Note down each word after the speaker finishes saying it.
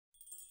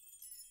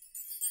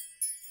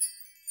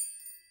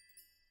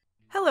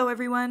Hello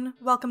everyone,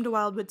 welcome to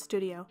Wildwood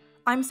Studio.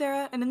 I'm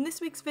Sarah, and in this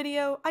week's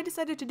video, I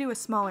decided to do a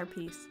smaller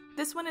piece.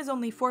 This one is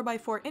only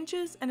 4x4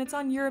 inches, and it's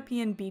on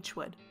European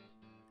beechwood.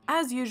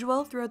 As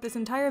usual, throughout this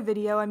entire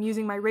video, I'm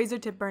using my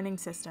Razertip burning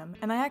system,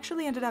 and I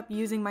actually ended up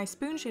using my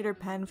spoon shader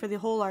pen for the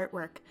whole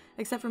artwork,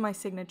 except for my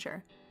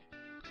signature.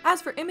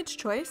 As for image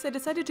choice, I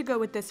decided to go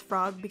with this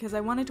frog because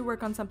I wanted to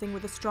work on something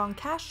with a strong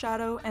cast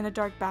shadow and a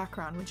dark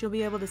background, which you'll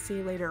be able to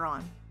see later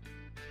on.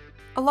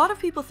 A lot of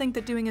people think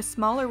that doing a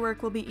smaller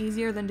work will be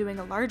easier than doing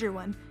a larger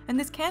one, and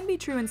this can be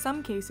true in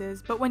some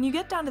cases, but when you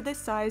get down to this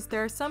size,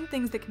 there are some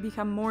things that can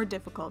become more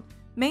difficult,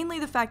 mainly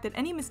the fact that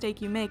any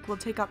mistake you make will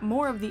take up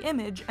more of the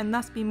image and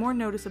thus be more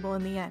noticeable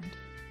in the end.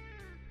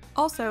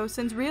 Also,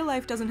 since real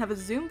life doesn't have a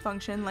zoom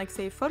function like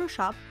say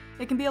Photoshop,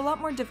 it can be a lot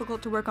more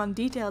difficult to work on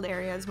detailed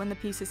areas when the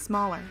piece is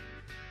smaller.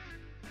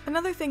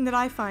 Another thing that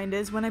I find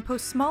is when I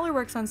post smaller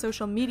works on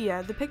social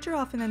media, the picture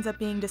often ends up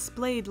being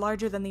displayed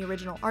larger than the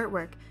original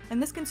artwork,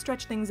 and this can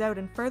stretch things out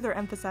and further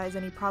emphasize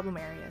any problem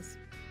areas.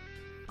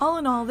 All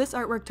in all, this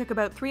artwork took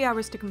about 3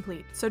 hours to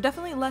complete, so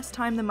definitely less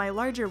time than my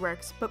larger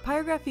works, but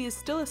pyrography is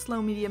still a slow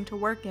medium to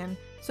work in,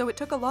 so it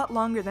took a lot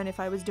longer than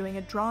if I was doing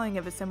a drawing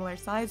of a similar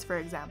size, for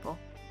example.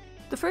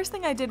 The first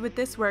thing I did with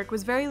this work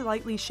was very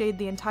lightly shade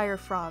the entire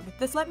frog.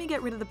 This let me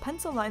get rid of the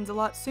pencil lines a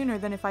lot sooner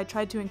than if I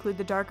tried to include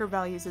the darker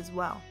values as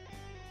well.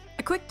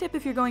 A quick tip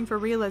if you're going for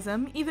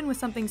realism, even with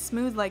something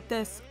smooth like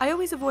this, I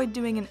always avoid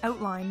doing an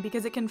outline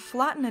because it can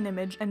flatten an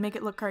image and make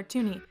it look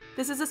cartoony.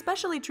 This is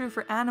especially true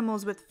for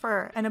animals with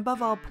fur, and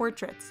above all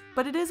portraits,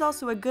 but it is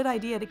also a good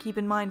idea to keep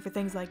in mind for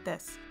things like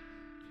this.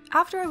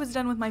 After I was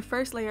done with my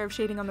first layer of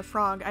shading on the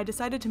frog, I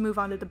decided to move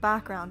on to the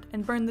background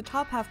and burn the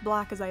top half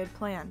black as I had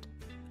planned.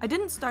 I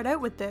didn't start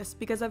out with this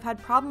because I've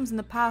had problems in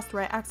the past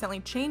where I accidentally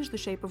changed the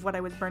shape of what I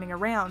was burning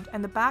around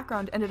and the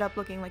background ended up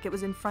looking like it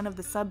was in front of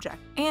the subject.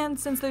 And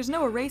since there's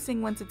no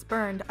erasing once it's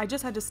burned, I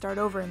just had to start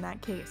over in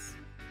that case.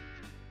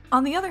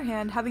 On the other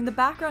hand, having the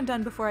background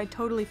done before I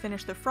totally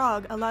finished the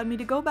frog allowed me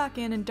to go back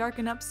in and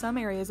darken up some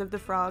areas of the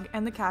frog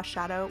and the cast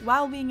shadow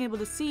while being able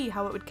to see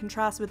how it would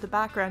contrast with the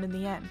background in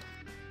the end.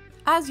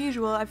 As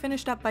usual, I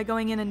finished up by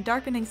going in and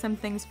darkening some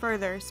things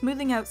further,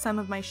 smoothing out some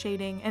of my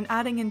shading, and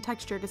adding in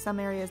texture to some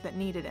areas that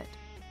needed it.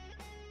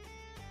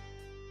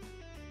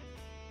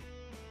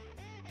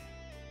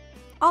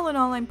 All in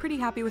all, I'm pretty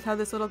happy with how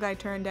this little guy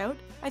turned out.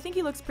 I think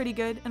he looks pretty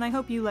good, and I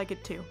hope you like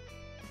it too.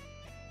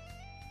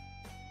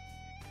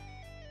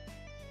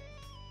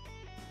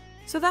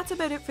 So that's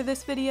about it for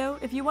this video.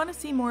 If you want to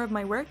see more of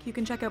my work, you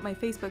can check out my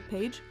Facebook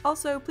page.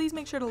 Also, please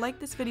make sure to like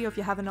this video if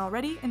you haven't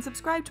already, and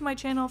subscribe to my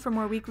channel for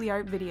more weekly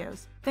art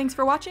videos. Thanks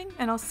for watching,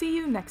 and I'll see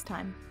you next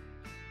time.